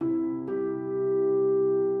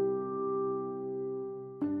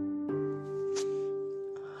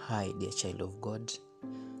Hi, dear child of God.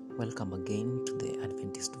 Welcome again to the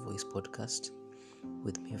Adventist Voice Podcast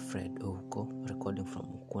with me, Fred Ouko, recording from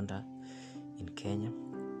Ukunda in Kenya.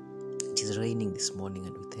 It is raining this morning,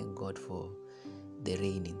 and we thank God for the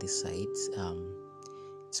rain in this side.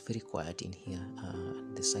 It's very quiet in here.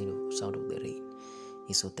 The sound of the rain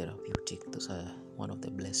is so therapeutic. Those are one of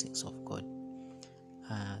the blessings of God.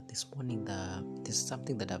 This morning, this is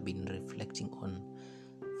something that I've been reflecting on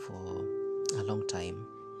for a long time.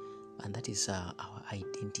 And that is our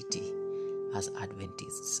identity as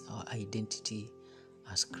Adventists, our identity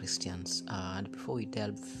as Christians. And before we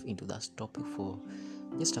delve into that topic for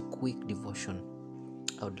just a quick devotion,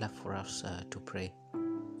 I would love for us to pray.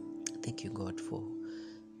 Thank you, God, for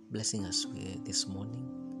blessing us this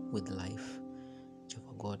morning with life,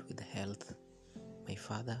 Jehovah God, with health. My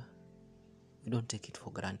Father, we don't take it for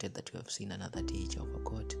granted that we have seen another day, Jehovah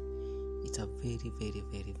God. It's a very, very,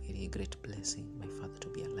 very, very great blessing, my Father, to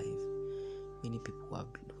be alive. Many people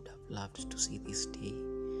would have loved to see this day,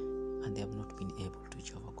 and they have not been able to,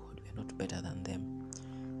 Jehovah God. We are not better than them.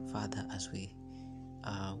 Father, as we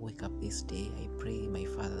wake up this day, I pray, my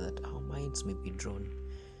Father, that our minds may be drawn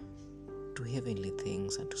to heavenly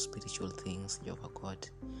things and to spiritual things, Jehovah God,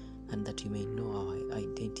 and that you may know our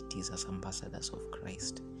identities as ambassadors of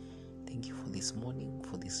Christ. Thank you for this morning,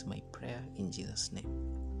 for this my prayer in Jesus' name.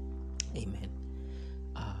 Amen.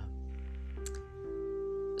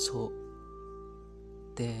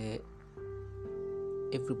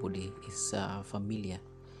 Everybody is familiar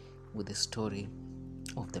with the story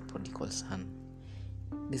of the prodigal son.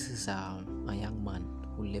 This is a young man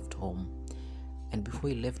who left home, and before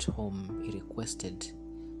he left home, he requested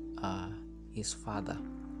his father,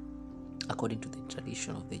 according to the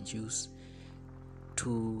tradition of the Jews,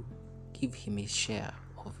 to give him a share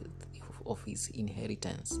of his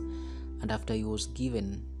inheritance. And after he was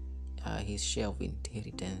given his share of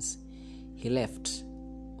inheritance, he left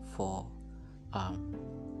for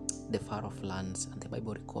the far off lands. And the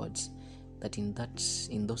Bible records that in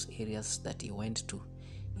those areas that he went to,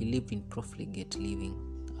 he lived in profligate living.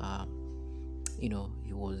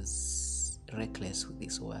 He was reckless with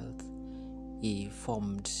his wealth. He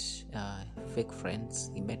formed fake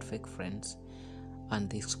friends. He made fake friends, and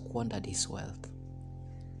they squandered his wealth.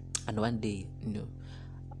 And one day,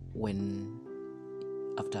 when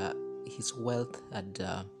after his wealth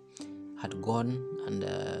had gone and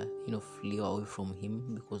flew away from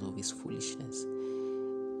him because of his foolishness,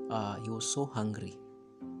 he was so hungry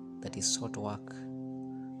that he sought work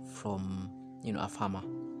from a farmer,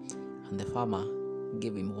 and the farmer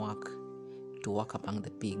gave him work to work among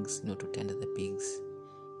the pigs, to tend the pigs.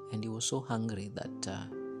 And he was so hungry that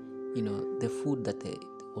the food that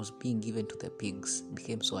was being given to the pigs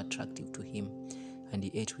became so attractive to him, and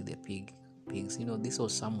he ate with the pigs. This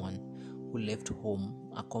was someone who left home,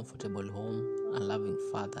 a comfortable home, a loving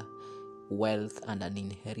father, wealth, and an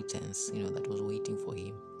inheritance, that was waiting for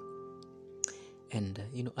him. And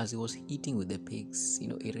as he was eating with the pigs, he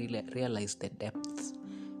realized the depths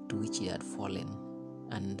to which he had fallen.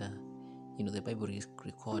 And the Bible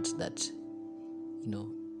records that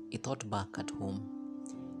he thought back at home,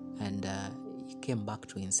 and he came back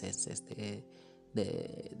to his senses.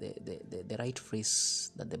 The right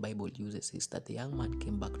phrase that the Bible uses is that the young man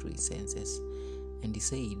came back to his senses, and he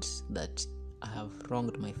said that I have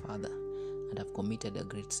wronged my father and have committed a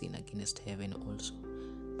great sin against heaven also.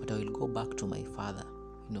 But I will go back to my father,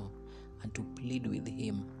 and to plead with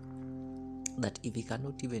him that if he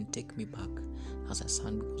cannot even take me back as a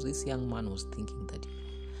son, because this young man was thinking that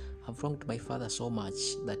I've wronged my father so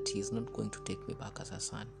much that he's not going to take me back as a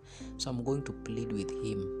son. So I'm going to plead with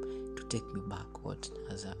him to take me back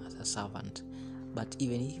as a servant. But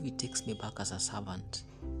even if he takes me back as a servant,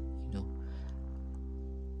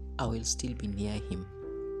 I will still be near him.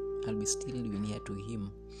 I'll be still be near to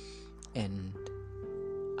him, and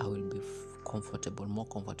I will be more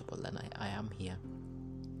comfortable than I am here.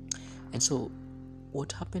 And so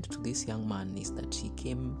what happened to this young man is that he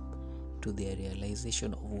came to the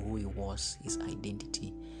realization of who he was, his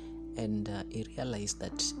identity. And he realized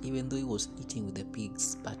that even though he was eating with the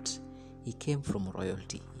pigs, but he came from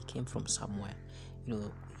royalty. He came from somewhere.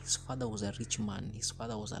 His father was a rich man. His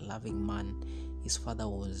father was a loving man. His father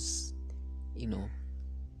was,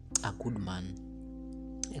 a good man.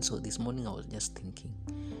 And so this morning I was just thinking,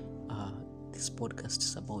 this podcast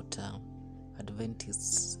is about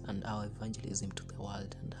Adventists and our evangelism to the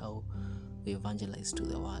world, and how we evangelize to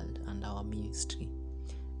the world, and our ministry.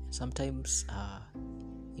 Sometimes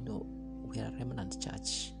we are a remnant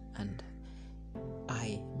church, and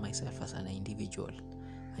I myself as an individual,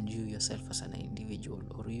 and you yourself as an individual,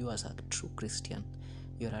 or you as a true Christian,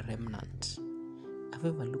 you're a remnant. have you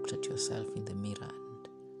ever looked at yourself in the mirror and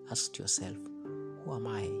asked yourself, who am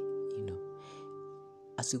I?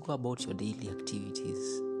 As you go about your daily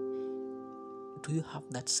activities, do you have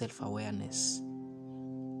that self-awareness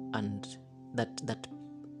and that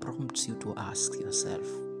prompts you to ask yourself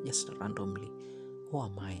just randomly, who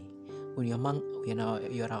am I? When you're among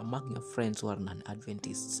your friends who are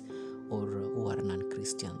non-Adventists or who are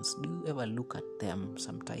non-Christians, do you ever look at them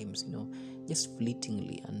sometimes, just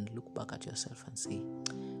fleetingly, and look back at yourself and say,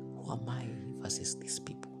 who am I versus these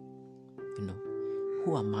people?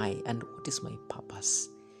 Who am I and what is my purpose?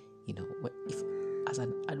 If as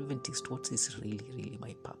an Adventist, what is really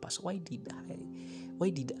my purpose? Why did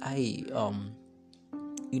I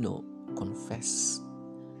confess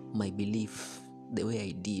my belief the way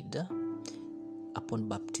I did upon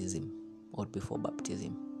baptism or before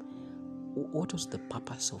baptism? What was the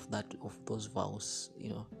purpose of those vows?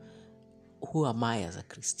 Who am I as a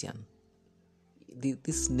Christian?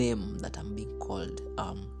 This name that I'm being called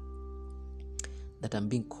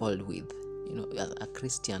with, as a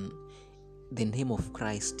Christian, the name of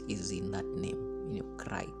Christ is in that name,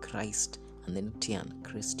 Christ, and then Tian,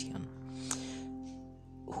 Christian.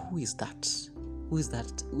 Who is that? Who is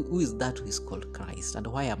that who is called Christ, and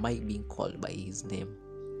why am I being called by his name?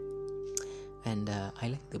 And I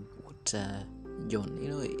like what John,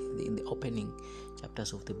 in the opening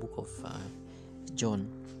chapters of the book of John,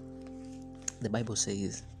 the Bible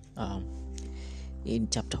says, in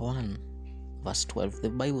chapter 1 verse 12, the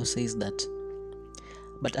Bible says that,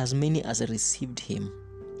 but as many as received him,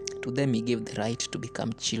 to them he gave the right to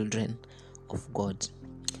become children of God,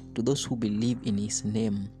 to those who believe in his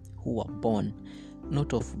name, who were born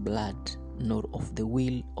not of blood, nor of the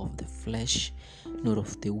will of the flesh, nor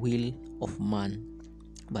of the will of man,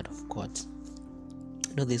 but of God.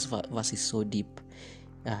 This verse is so deep.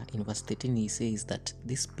 In verse 13 he says that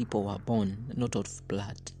these people were born not of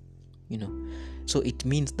blood. So it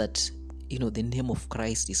means that the name of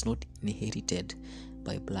Christ is not inherited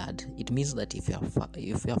by blood. It means that if your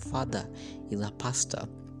father is a pastor,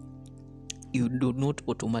 you do not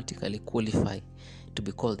automatically qualify to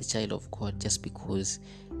be called the child of God just because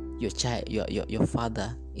your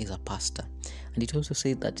father is a pastor. And it also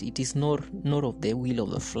says that it is nor of the will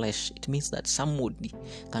of the flesh. It means that somebody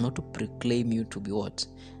cannot proclaim you to be what?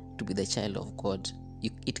 To be the child of God.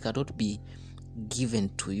 It cannot be given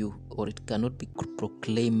to you, or it cannot be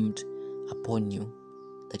proclaimed upon you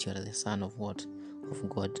that you are the son of what? Of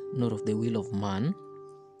God. Not of the will of man,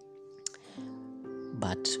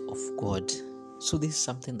 but of God. So this is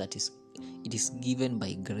something that is given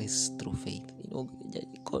by grace through faith.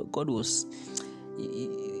 God was,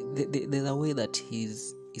 there's a way that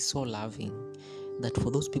He's so loving, that for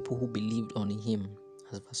those people who believed on him,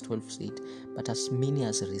 as verse 12 said, but as many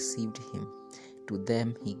as received him, to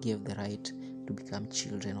them he gave the right to become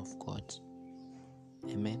children of God.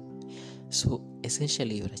 Amen. So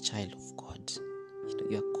essentially, you're a child of God.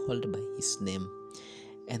 You are called by his name,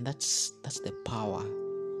 and that's the power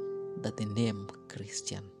that the name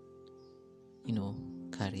Christian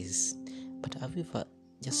carries. But have you ever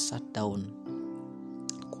just sat down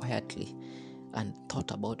quietly and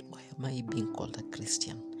thought about, why am I being called a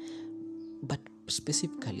Christian? But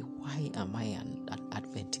specifically, why am I an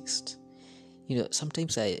Adventist?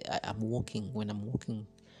 Sometimes I'm walking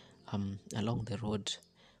along the road,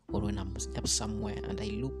 or when I'm up somewhere, and I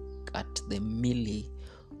look at the melee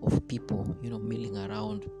of people, milling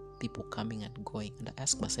around, people coming and going, and I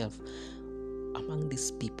ask myself, among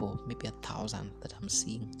these people, maybe 1,000 that I'm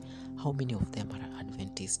seeing, how many of them are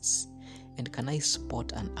Adventists? And can I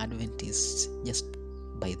spot an Adventist just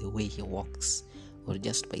by the way he walks, or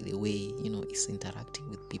just by the way he's interacting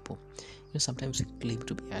with people? Sometimes we claim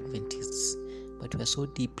to be Adventists, but we are so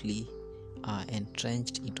deeply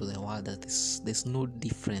entrenched into the world that there's no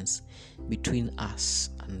difference between us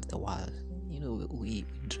and the world. We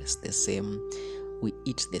dress the same, we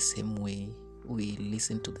eat the same way, we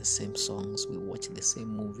listen to the same songs, we watch the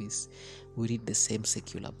same movies, we read the same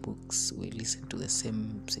secular books, we listen to the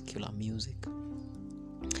same secular music.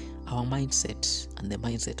 Our mindset and the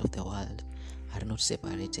mindset of the world are not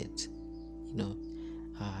separated.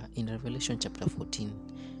 In Revelation chapter 14,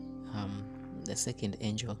 the third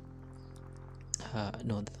angel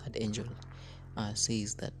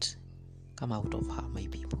says that, come out of her, my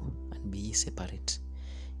people, and be ye separate.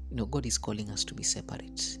 God is calling us to be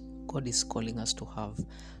separate. God is calling us to have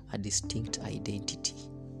a distinct identity,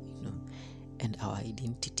 and our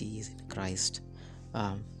identity is in Christ.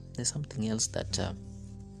 There's something else that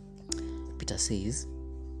Peter says.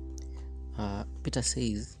 Peter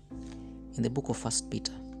says in the book of 1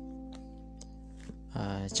 Peter,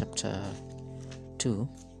 chapter 2,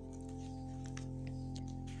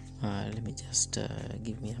 Let me just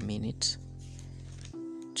give me a minute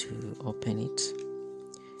to open it.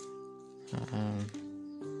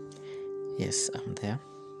 Yes, I'm there.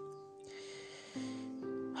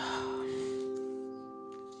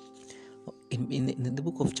 In the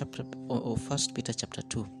book of First Peter chapter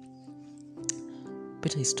 2,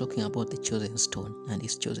 Peter is talking about the chosen stone and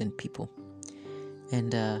his chosen people.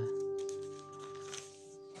 And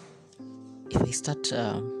if I start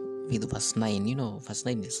with verse 9, verse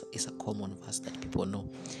 9 is a common verse that people know.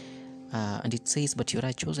 And it says, "But you are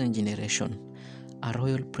a chosen generation, a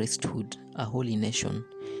royal priesthood, a holy nation,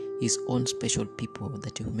 his own special people,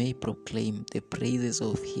 that you may proclaim the praises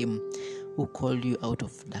of him who called you out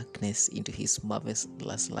of darkness into his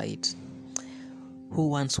marvelous light, who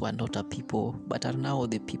once were not a people, but are now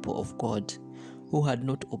the people of God, who had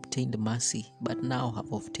not obtained mercy, but now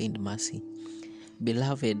have obtained mercy.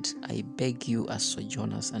 Beloved, I beg you as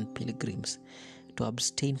sojourners and pilgrims to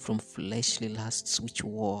abstain from fleshly lusts which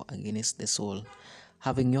war against the soul,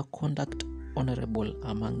 having your conduct honorable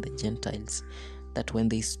among the Gentiles, that when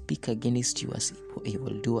they speak against you as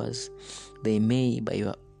evildoers, they may by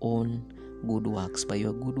your good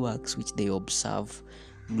works which they observe,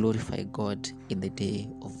 glorify God in the day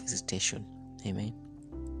of visitation." Amen.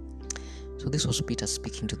 So this was Peter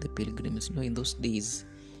speaking to the pilgrims. In those days,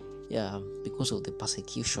 because of the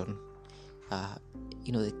persecution,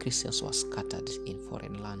 the Christians were scattered in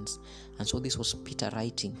foreign lands. And so this was Peter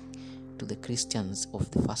writing to the Christians of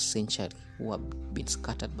the first century who have been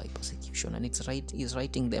scattered by persecution. And he's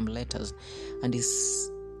writing them letters, and he's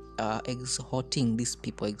exhorting these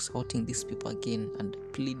people again, and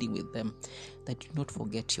pleading with them that do not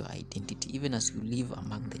forget your identity, even as you live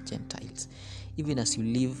among the Gentiles, even as you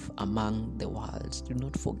live among the world. Do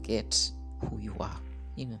not forget who you are.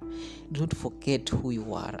 Do not forget who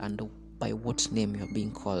you are and by what name you are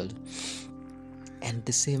being called. And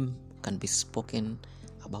the same can be spoken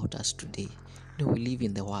about us today. We live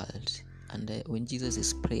in the world, and when Jesus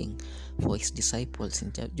is praying for his disciples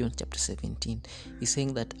in John chapter 17, he's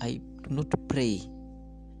saying that I do not pray,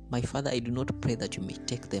 my Father, I do not pray that you may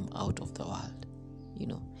take them out of the world.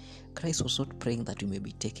 Christ was not praying that we may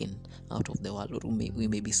be taken out of the world, or we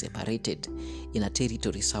may be separated in a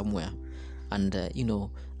territory somewhere, and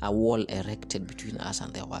a wall erected between us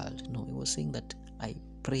and the world. No, he was saying that I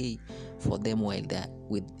pray for them while they're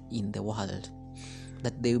within the world,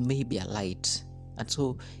 that they may be a light. And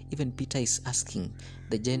so even Peter is asking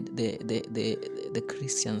the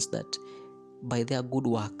Christians that by their good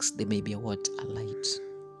works they may be a light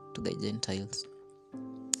to the Gentiles.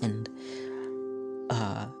 And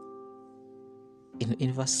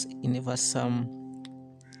in verse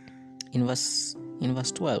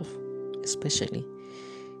 12 especially,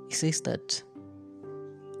 he says that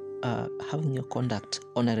having your conduct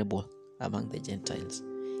honorable among the Gentiles.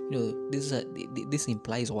 This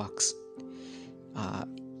implies works.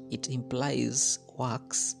 It implies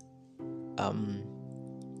works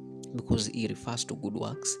because he refers to good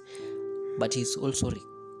works, but he's also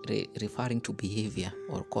referring to behavior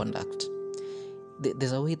or conduct.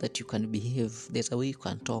 There's a way that you can behave. There's a way you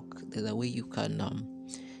can talk. There's a way you can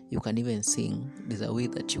even sing. There's a way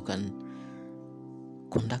that you can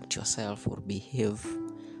conduct yourself or behave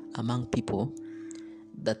among people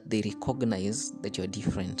that they recognize that you're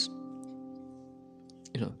different.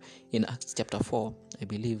 In Acts chapter 4, I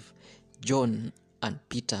believe John and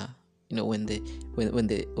Peter, when the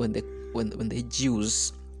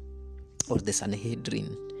Jews or the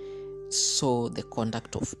Sanhedrin saw the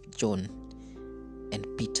conduct of John and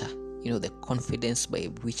Peter, the confidence by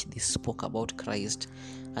which they spoke about Christ,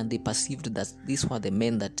 and they perceived that these are the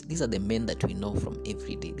men that we know from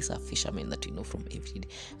every day. These are fishermen that we know from every day.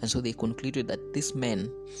 And so they concluded that these men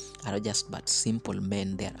are just but simple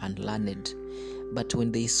men, they are unlearned. But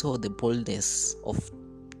when they saw the boldness of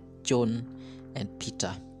John and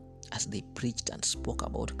Peter as they preached and spoke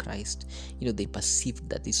about Christ, they perceived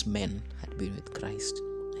that these men had been with Christ.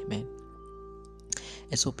 Amen.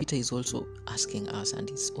 And so Peter is also asking us, and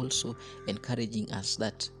he's also encouraging us,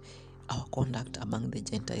 that our conduct among the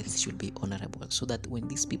Gentiles should be honorable, so that when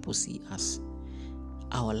these people see us,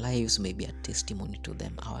 our lives may be a testimony to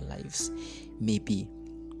them. Our lives may be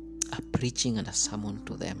a preaching and a sermon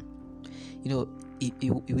to them. You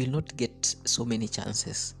will not get so many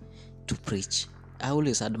chances to preach. I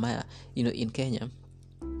always admire, in Kenya,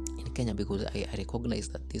 because I recognize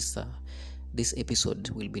that this episode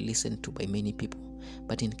will be listened to by many people.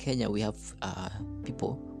 But in Kenya, we have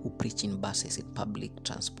people who preach in buses, in public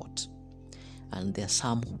transport. And there are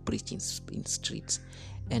some who preach in streets.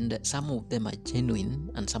 And some of them are genuine,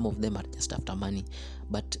 and some of them are just after money.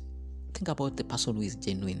 But think about the person who is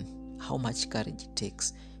genuine. How much courage it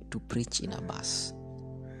takes to preach in a bus,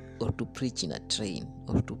 or to preach in a train,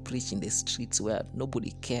 or to preach in the streets where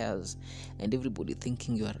nobody cares and everybody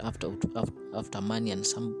thinking you are after money, and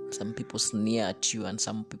some people sneer at you and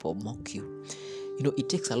some people mock you. It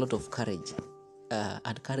takes a lot of courage,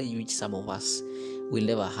 and courage which some of us will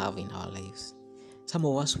never have in our lives. Some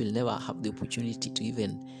of us will never have the opportunity to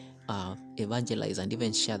even evangelize and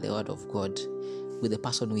even share the word of God with the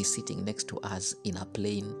person who is sitting next to us in a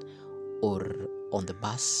plane, or on the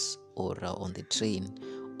bus, or on the train,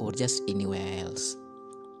 or just anywhere else.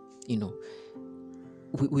 We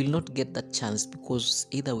will not get that chance because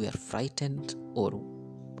either we are frightened, or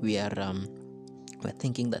we're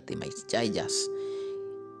thinking that they might judge us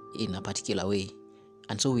in a particular way,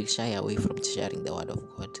 and so we'll shy away from sharing the word of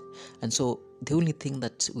God. And so the only thing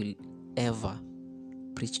that will ever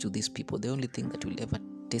preach to these people, the only thing that will ever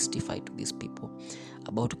testify to these people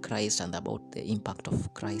about Christ and about the impact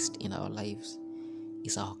of Christ in our lives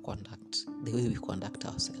is our conduct, the way we conduct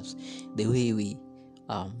ourselves, the way we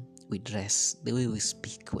dress, the way we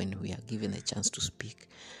speak when we are given the chance to speak,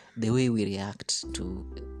 the way we react to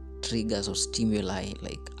triggers or stimuli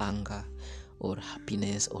like anger or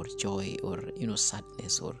happiness or joy or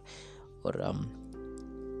sadness or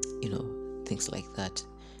things like that.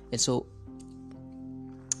 And so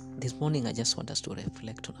this morning I just want us to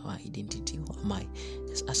reflect on our identity. Who am I?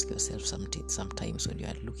 Just ask yourself sometimes when you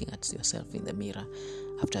are looking at yourself in the mirror,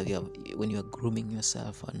 when you are grooming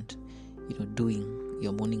yourself and doing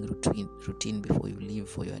your morning routine before you leave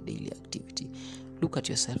for your daily activity. Look at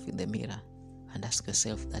yourself in the mirror and ask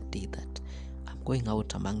yourself that day that I'm going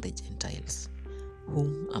out among the Gentiles.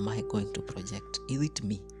 Whom am I going to project? Is it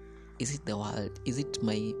me? Is it the world? Is it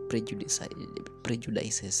my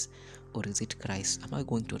prejudices? Or is it Christ? Am I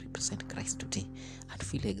going to represent Christ today and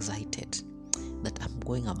feel excited that I'm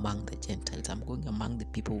going among the Gentiles? I'm going among the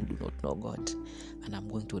people who do not know God, and I'm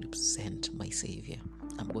going to represent my Savior.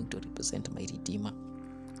 I'm going to represent my Redeemer.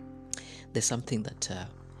 There's something that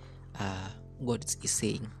God is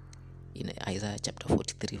saying in Isaiah chapter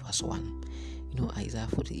 43 verse 1. Isaiah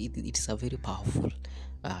 40, it is a very powerful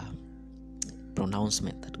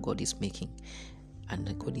pronouncement that God is making,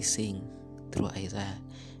 and God is saying through Isaiah,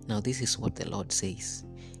 now this is what the Lord says: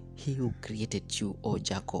 He who created you, O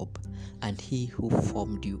Jacob, and He who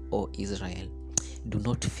formed you, O Israel, do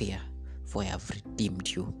not fear, for I have redeemed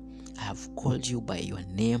you. I have called you by your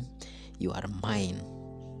name. You are mine.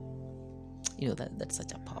 That's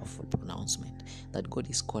such a powerful pronouncement, that God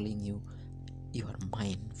is calling you. You are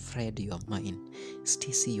mine. Fred, you are mine.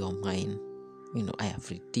 Stacy, you are mine. I have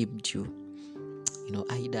redeemed you.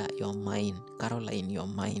 Ida, you are mine. Caroline, you are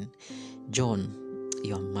mine. John,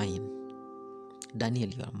 you are mine. Daniel,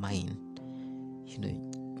 you are mine.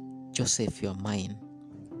 Joseph, you are mine.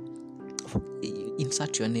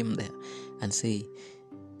 Insert your name there and say,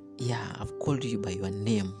 yeah, I've called you by your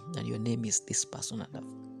name, and your name is this person, and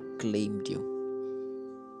I've claimed you.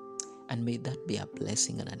 And may that be a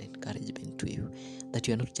blessing and an encouragement to you, that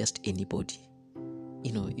you are not just anybody.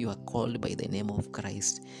 You are called by the name of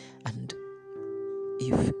Christ. And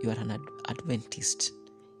if you are an Adventist,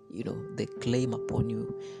 the claim upon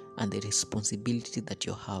you and the responsibility that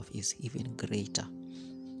you have is even greater,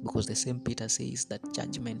 because the same Peter says that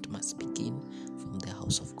judgment must begin from the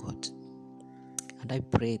house of God. And I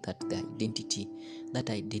pray that that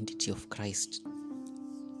identity of Christ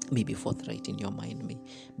may be forthright in your mind, may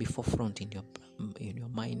be forefront in your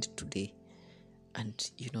mind today.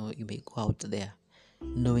 And you may go out there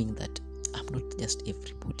knowing that I'm not just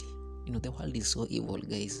everybody. The world is so evil,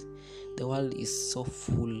 guys. The world is so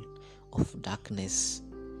full of darkness,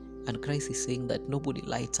 and Christ is saying that nobody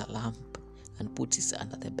lights a lamp and puts it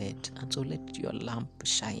under the bed. And so let your lamp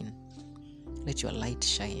shine, let your light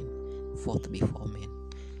shine forth before men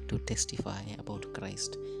to testify about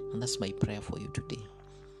Christ. And that's my prayer for you today.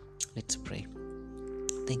 Let's pray.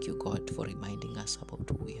 Thank you, God, for reminding us about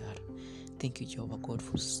who we are. Thank you, Jehovah God,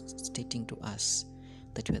 for stating to us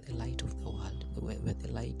that you are the light of the world. We are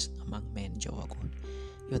the light among men, Jehovah God.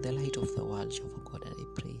 You are the light of the world, Jehovah God. And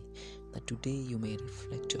I pray that today you may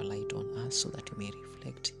reflect your light on us, so that you may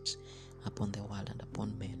reflect it upon the world and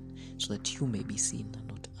upon men, so that you may be seen and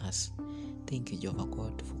not us. Thank you, Jehovah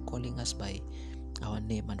God, for calling us by our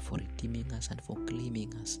name and for redeeming us and for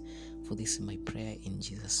claiming us. For this is my prayer in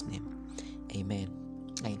Jesus' name. Amen.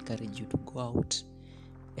 I encourage you to go out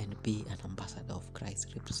and be an ambassador of Christ.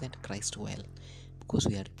 Represent Christ well, because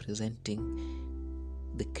we are representing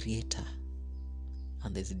the creator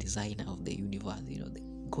and the designer of the universe.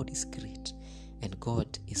 God is great and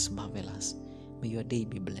God is marvelous. May your day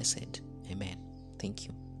be blessed. Amen. Thank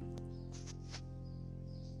you.